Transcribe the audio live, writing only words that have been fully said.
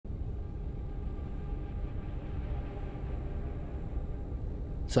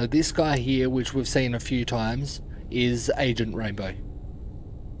So this guy here, which we've seen a few times, is Agent Rainbow.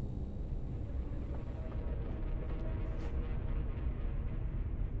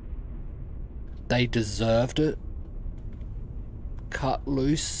 They deserved it. Cut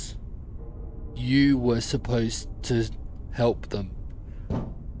loose. You were supposed to help them.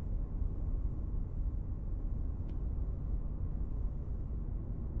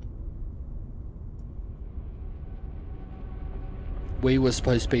 We were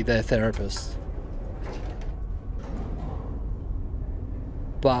supposed to be their therapists.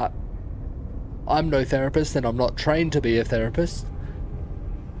 But I'm no therapist and I'm not trained to be a therapist.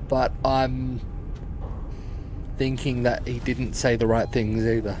 But I'm thinking that he didn't say the right things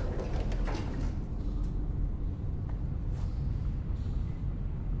either.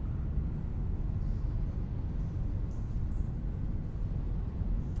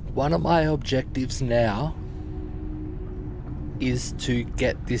 One of my objectives now is to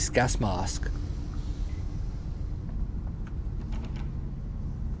get this gas mask.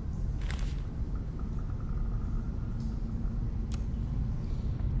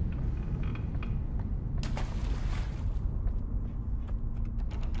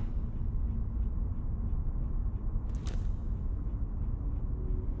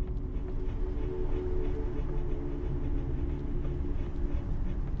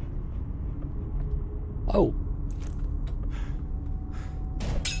 Oh.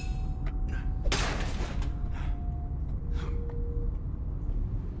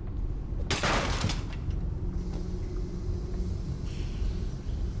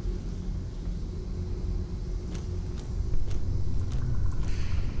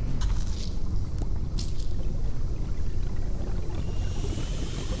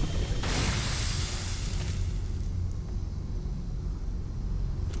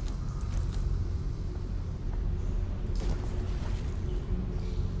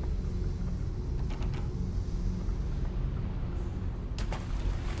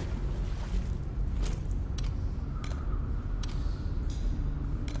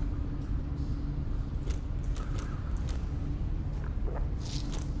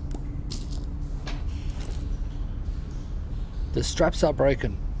 The straps are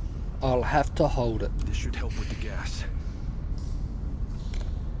broken. I'll have to hold it. This should help with the gas.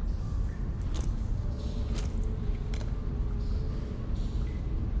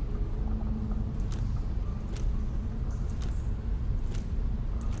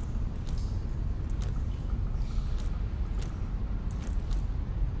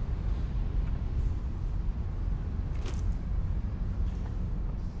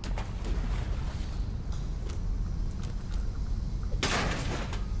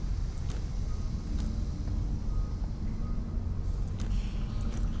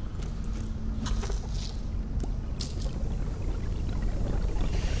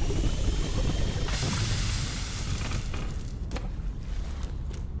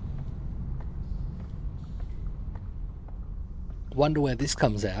 Wonder where this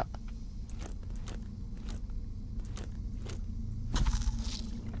comes out.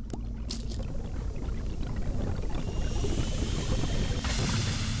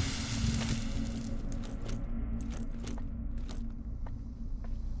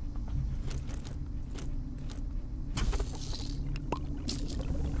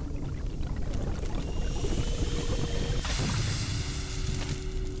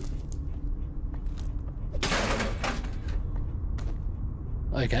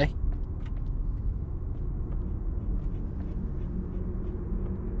 Okay.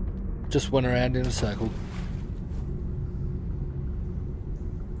 Just went around in a circle.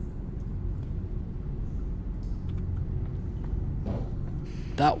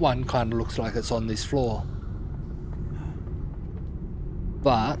 That one kind of looks like it's on this floor.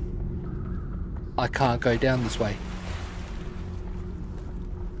 But I can't go down this way.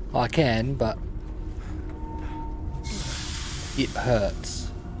 I can, but it hurts.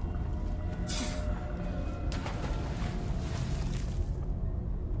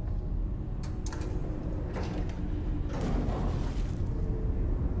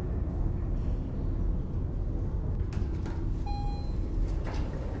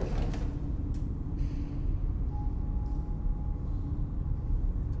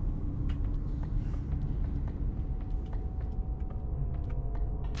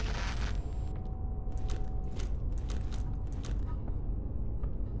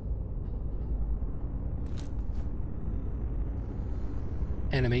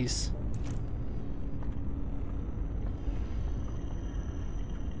 Enemies.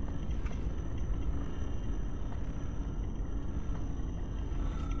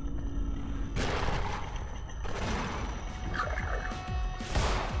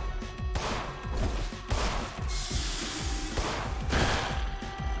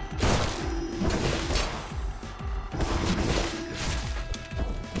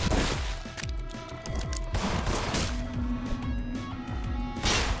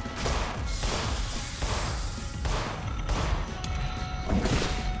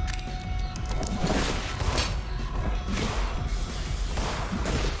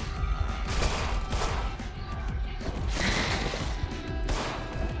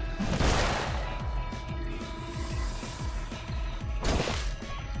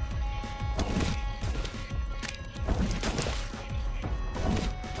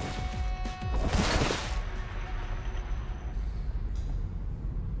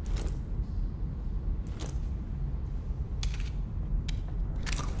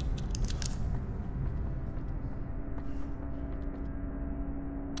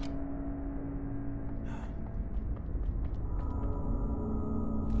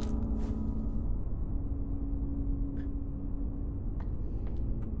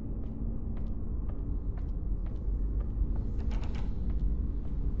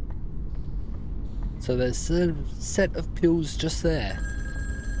 So there's a set of pills just there.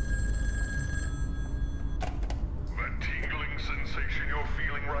 That tingling sensation you're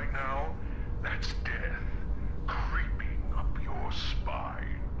feeling right now, that's death creeping up your spine.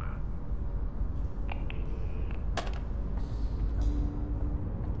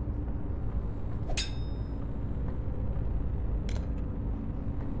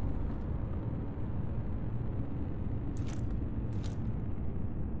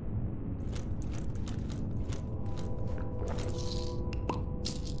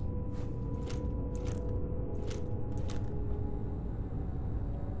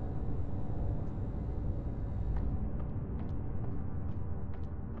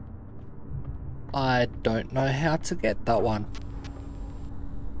 I don't know how to get that one.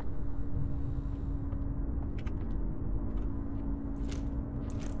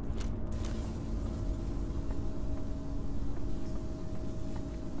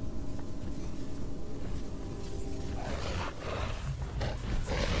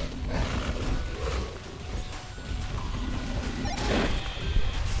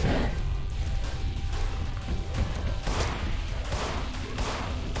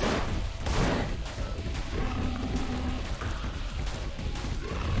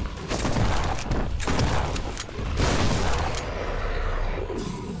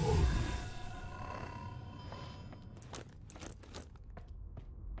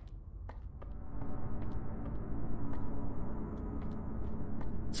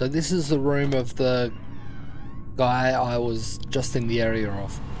 So this is the room of the guy I was just in the area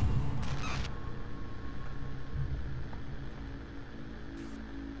of.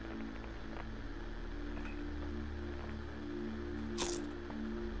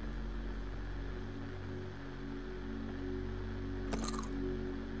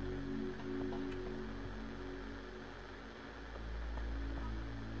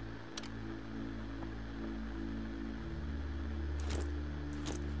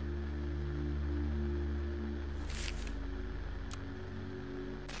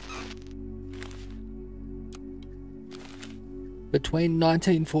 Between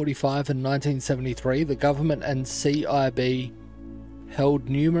 1945 and 1973, the government and CIB held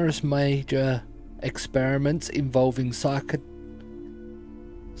numerous major experiments involving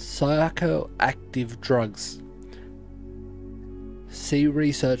psychoactive drugs. See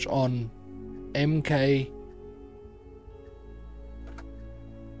research on MK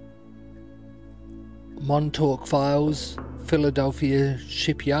Montauk files, Philadelphia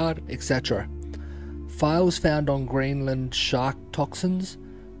shipyard, etc. Files found on Greenland shark toxins,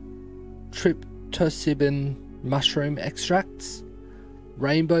 tryptophan mushroom extracts,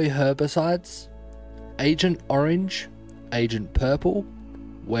 rainbow herbicides, Agent Orange, Agent Purple,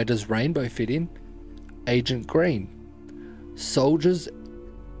 where does rainbow fit in? Agent Green. Soldiers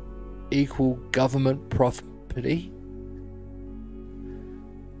equal government property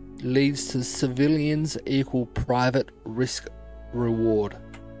leads to civilians equal private risk reward.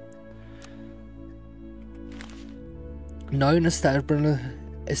 Known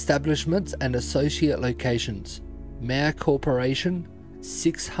establishments and associate locations: Mayer Corporation,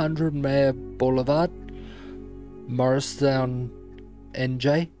 600 Mayer Boulevard, Morristown,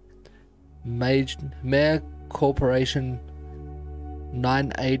 NJ. Mayer Corporation,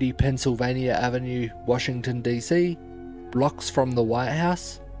 980 Pennsylvania Avenue, Washington, D.C., blocks from the White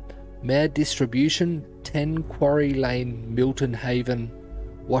House. Mayer Distribution, 10 Quarry Lane, Milton Haven,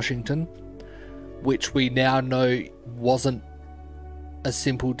 Washington, which we now know wasn't a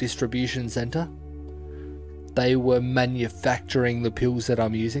simple distribution center. They were manufacturing the pills that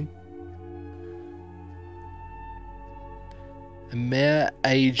I'm using. Mayer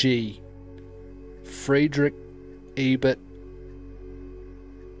AG, Friedrich Ebert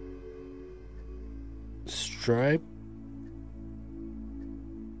Straub.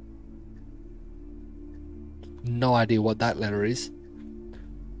 No idea what that letter is.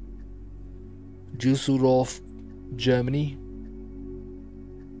 Düsseldorf, Germany.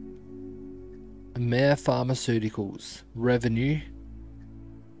 Mayer Pharmaceuticals. Revenue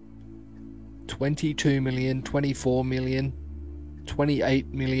 22 million, 24 million, 28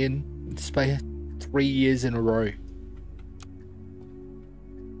 million. It's 3 years in a row.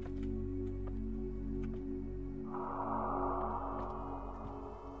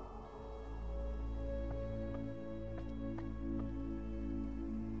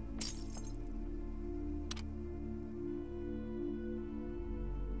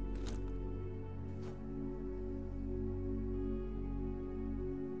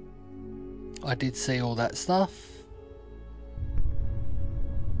 I did see all that stuff.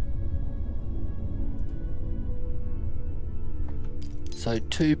 So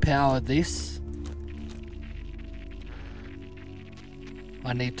to power this,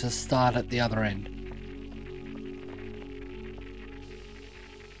 I need to start at the other end.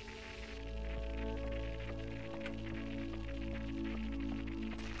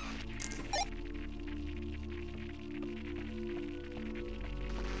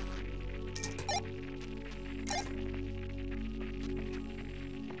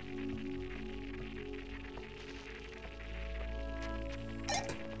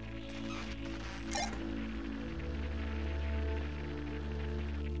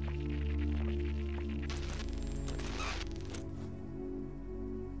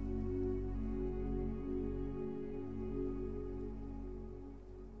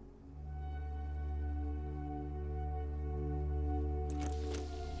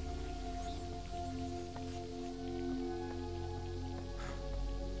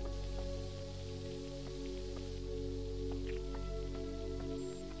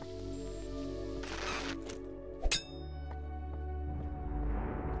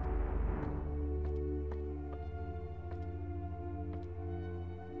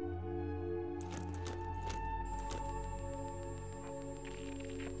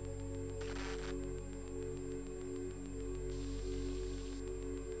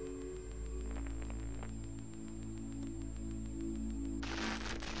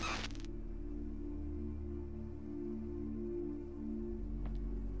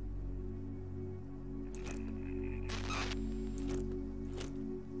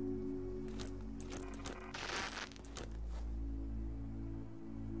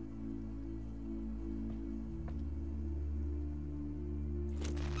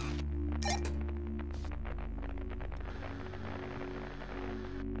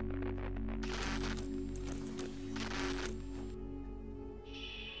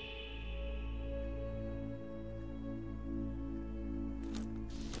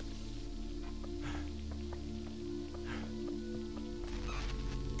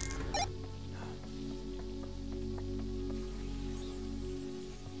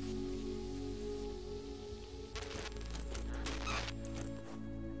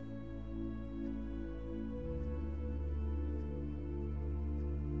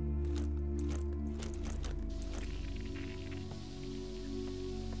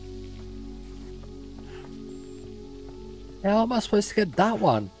 How am I supposed to get that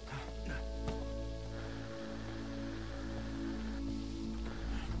one?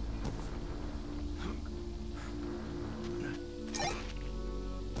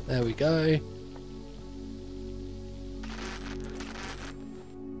 There we go.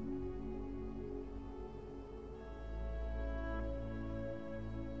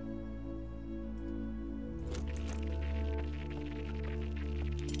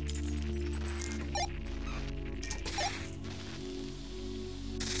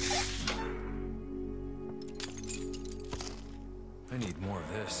 I need more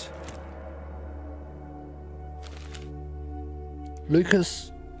of this.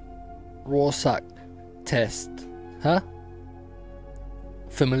 Lucas Rorschach test, huh?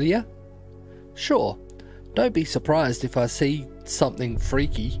 Familiar? Sure. Don't be surprised if I see something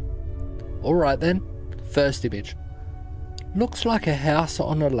freaky. Alright then. First image. Looks like a house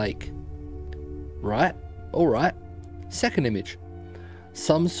on a lake. Right? Alright. Second image.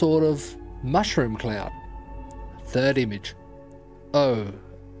 Some sort of mushroom cloud. Third image. Oh.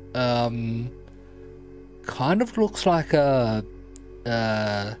 Kind of looks like a...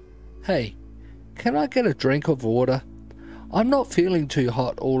 Hey, can I get a drink of water? I'm not feeling too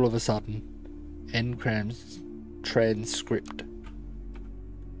hot all of a sudden. End transcript.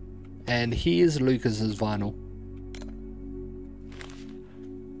 And here's Lucas's vinyl.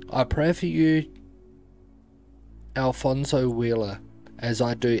 I pray for you, Alfonso Wheeler, as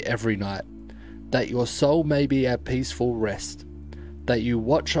I do every night, that your soul may be at peaceful rest, that you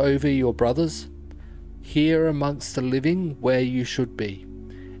watch over your brothers, here amongst the living where you should be.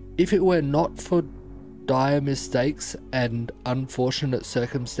 If it were not for dire mistakes and unfortunate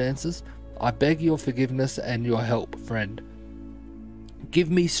circumstances, I beg your forgiveness and your help, friend.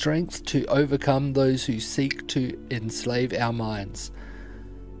 Give me strength to overcome those who seek to enslave our minds,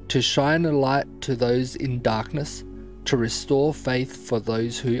 to shine a light to those in darkness, to restore faith for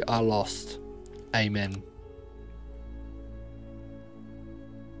those who are lost. Amen.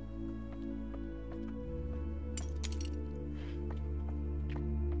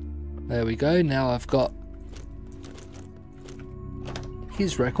 There we go. Now I've got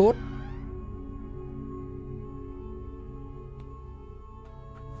his record.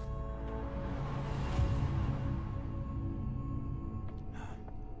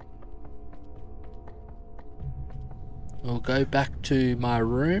 I'll go back to my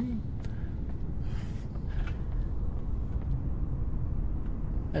room.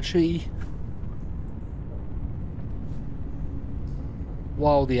 Actually,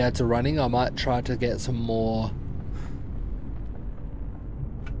 while the ads are running, I might try to get some more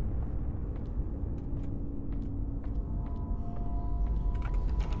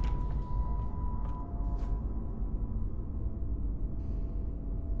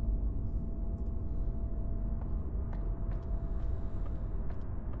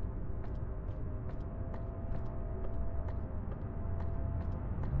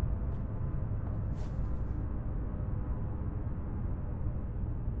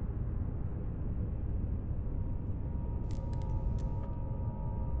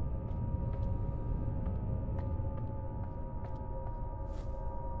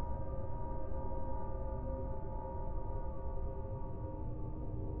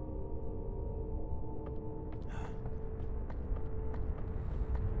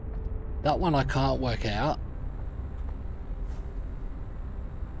that one I can't work out.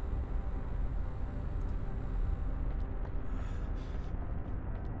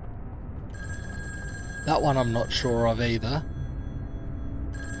 That one I'm not sure of either.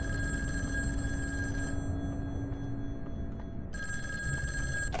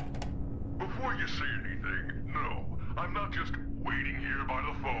 Before you say anything, no, I'm not just waiting here by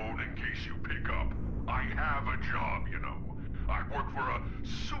the phone in case you pick up. I have a job, you know. I work for a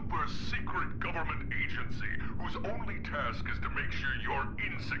super secret government agency whose only task is to make sure your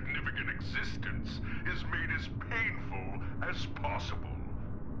insignificant existence is made as painful as possible.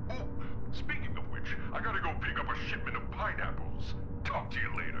 Oh, speaking of which, I gotta go pick up a shipment of pineapples. Talk to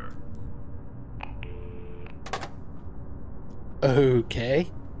you later. Okay.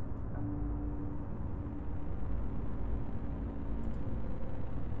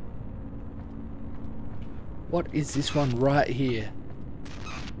 What is this one right here?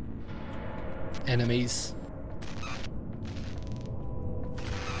 Enemies.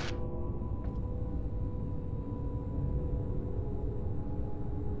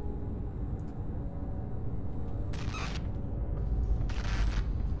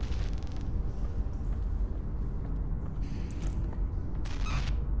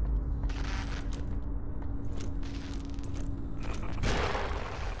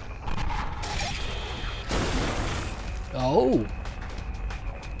 Oh.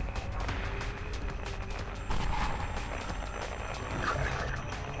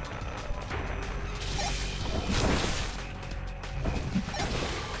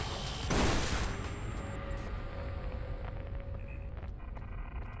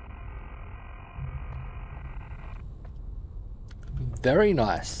 Very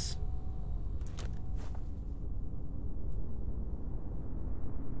nice.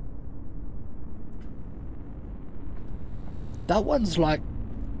 That one's like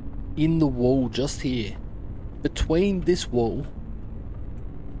in the wall just here. Between this wall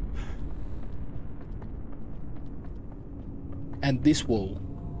and this wall.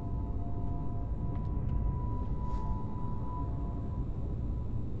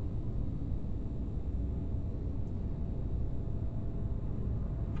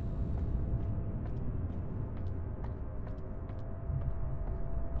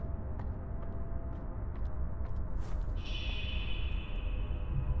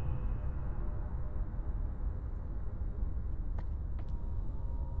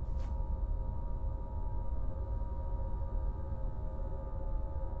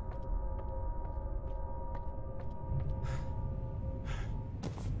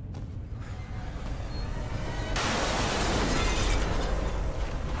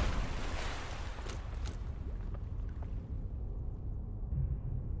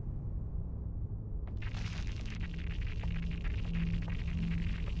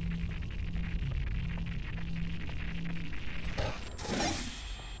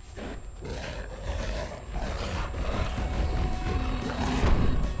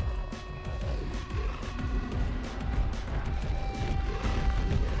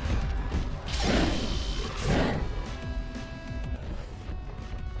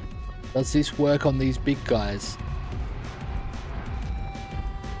 Does this work on these big guys?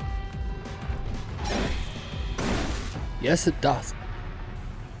 Yes, it does.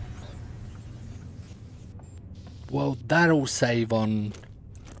 Well, that'll save on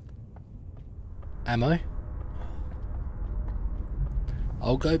ammo.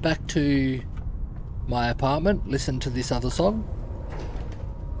 I'll go back to my apartment, listen to this other song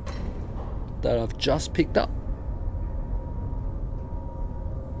that I've just picked up.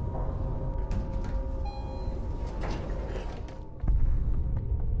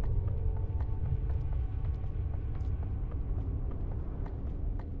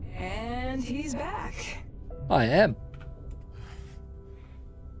 And he's back. I am.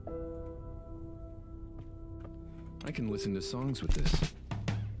 I can listen to songs with this.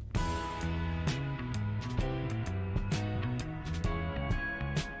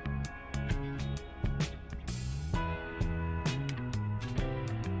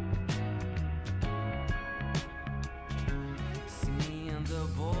 Me and the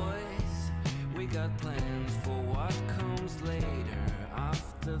boys, we got plans for what comes later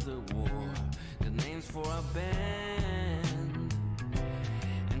after the war. Got names for our band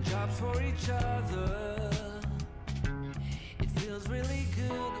and jobs for each other. It feels really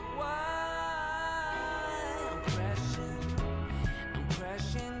good. Why? I'm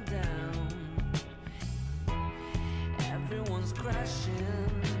crashing down. Everyone's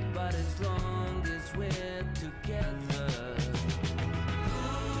crashing, but as long as we're together.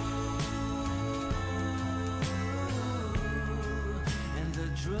 And the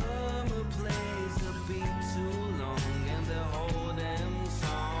drummer plays a beat too long, and the whole damn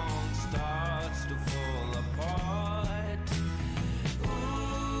song starts to fall apart.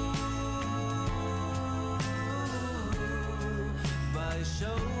 By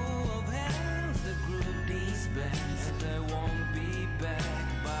show of hands, the group disbands, and they won't be back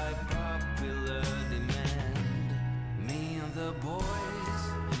by popular demand. Me and the boys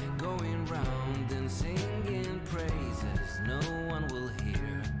going round and singing praises no one will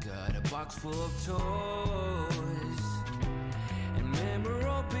hear. Got a box full of toys and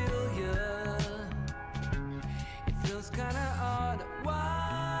memorabilia. It feels kinda odd. Why?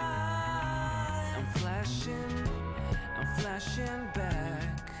 I'm flashing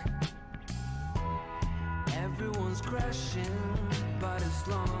back. Everyone's crashing, but as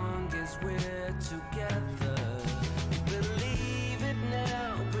long as we're together. Believe it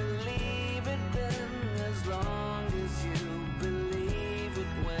now, believe it then, as long as you believe it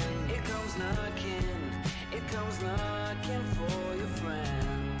when it comes knocking for your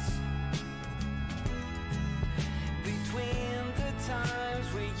friends. Between the times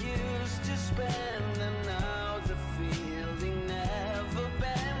we used to spend and now the feeling never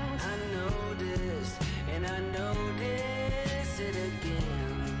bends. I noticed and I notice it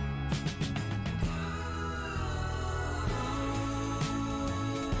again.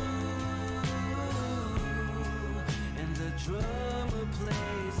 And the drummer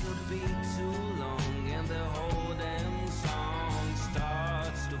plays a beat too long, and the whole damn song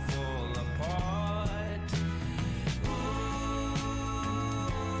starts to fall apart.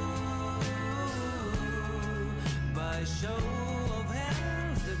 By show of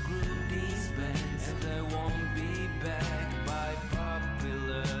hands, the group disbands, and they won't be back by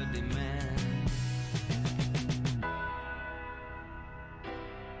popular demand.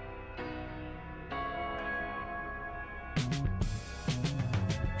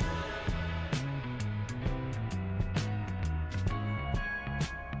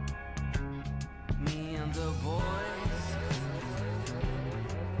 Me and the boys,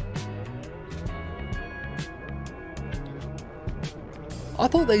 I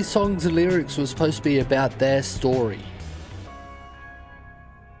thought these songs and lyrics were supposed to be about their story.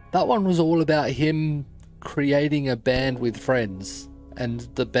 That one was all about him creating a band with friends and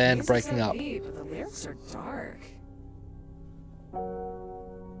the band breaking up. Deep, but the lyrics are dark.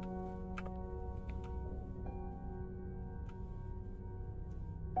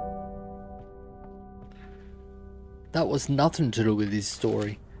 That was nothing to do with his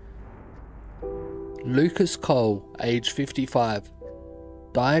story. Lucas Cole, age 55.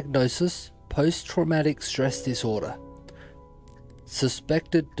 Diagnosis: post-traumatic stress disorder.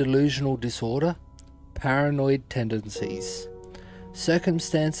 Suspected delusional disorder. Paranoid tendencies.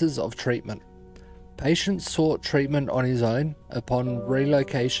 Circumstances of treatment. Patient sought treatment on his own upon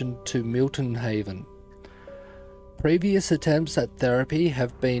relocation to Milton Haven. Previous attempts at therapy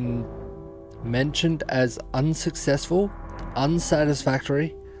have been mentioned as unsuccessful,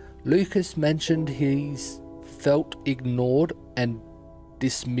 unsatisfactory. Lucas mentioned he's felt ignored and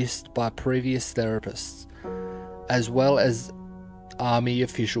dismissed by previous therapists, as well as army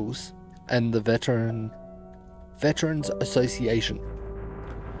officials and the Veterans Association.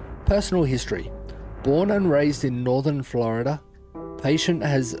 Personal history. Born and raised in northern Florida, patient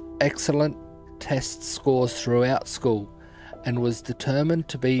has excellent test scores throughout school and was determined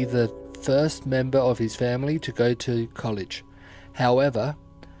to be the first member of his family to go to college. However,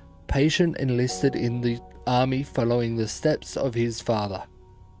 patient enlisted in the army following the steps of his father,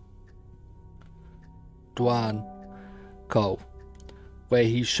 Dwan Cole, where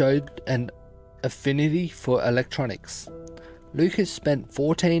he showed an affinity for electronics. Lucas spent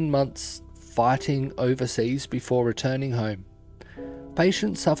 14 months fighting overseas before returning home.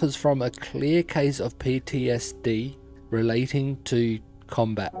 Patient suffers from a clear case of PTSD relating to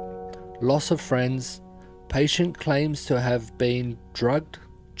combat, loss of friends, Patient claims to have been drugged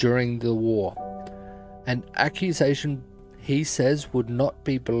during the war, an accusation he says would not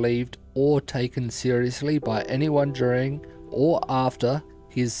be believed or taken seriously by anyone during or after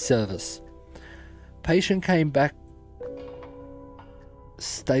his service. Patient came back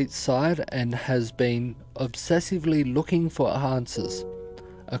stateside and has been obsessively looking for answers,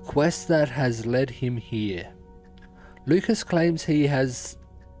 a quest that has led him here. Lucas claims he has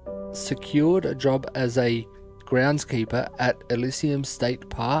secured a job as a groundskeeper at Elysium State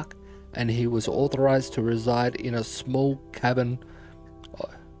Park, and he was authorized to reside in a small cabin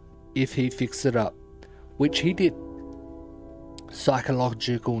if he fixed it up, which he did.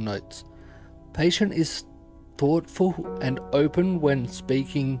 Psychological notes. Patient is thoughtful and open when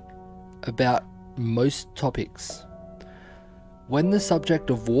speaking about most topics. When the subject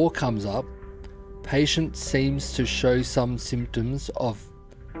of war comes up, Patient seems to show some symptoms of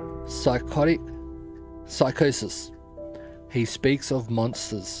psychosis. He speaks of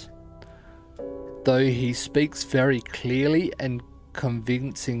monsters, though he speaks very clearly and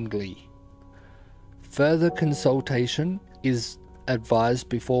convincingly. Further consultation is advised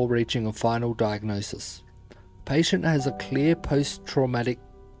before reaching a final diagnosis. Patient has a clear post-traumatic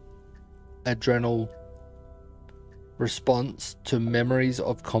adrenal response to memories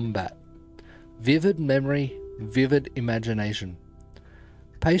of combat. Vivid memory, vivid imagination.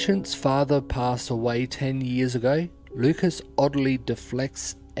 Patient's father passed away 10 years ago. Lucas oddly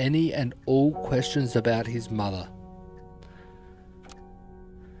deflects any and all questions about his mother.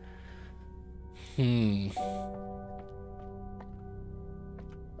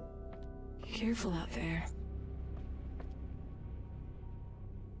 Careful out there.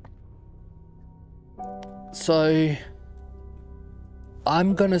 So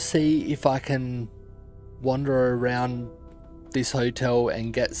I'm gonna see if I can wander around this hotel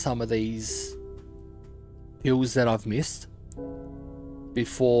and get some of these pills that I've missed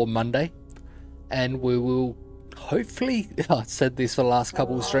before Monday, and we will hopefully, I said this for the last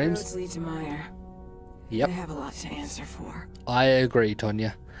couple of All streams. roads lead to Meyer. Yep, They have a lot to answer for. I agree,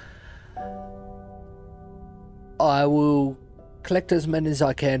 Tonya. I will collect as many as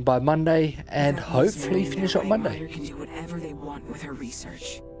I can by Monday and That means hopefully knowing finish that up way Monday. Meyer can do whatever they want with her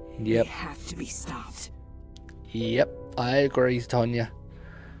research. Yep. They have to be stopped. Yep, I agree, Tonya.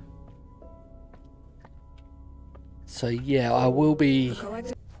 So yeah, I will be...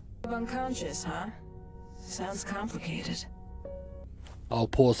 Collective unconscious, huh? Sounds complicated. I'll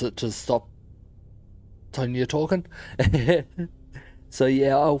pause it to stop Tonya talking. So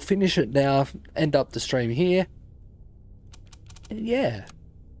yeah, I'll finish it now, end up the stream here. And yeah,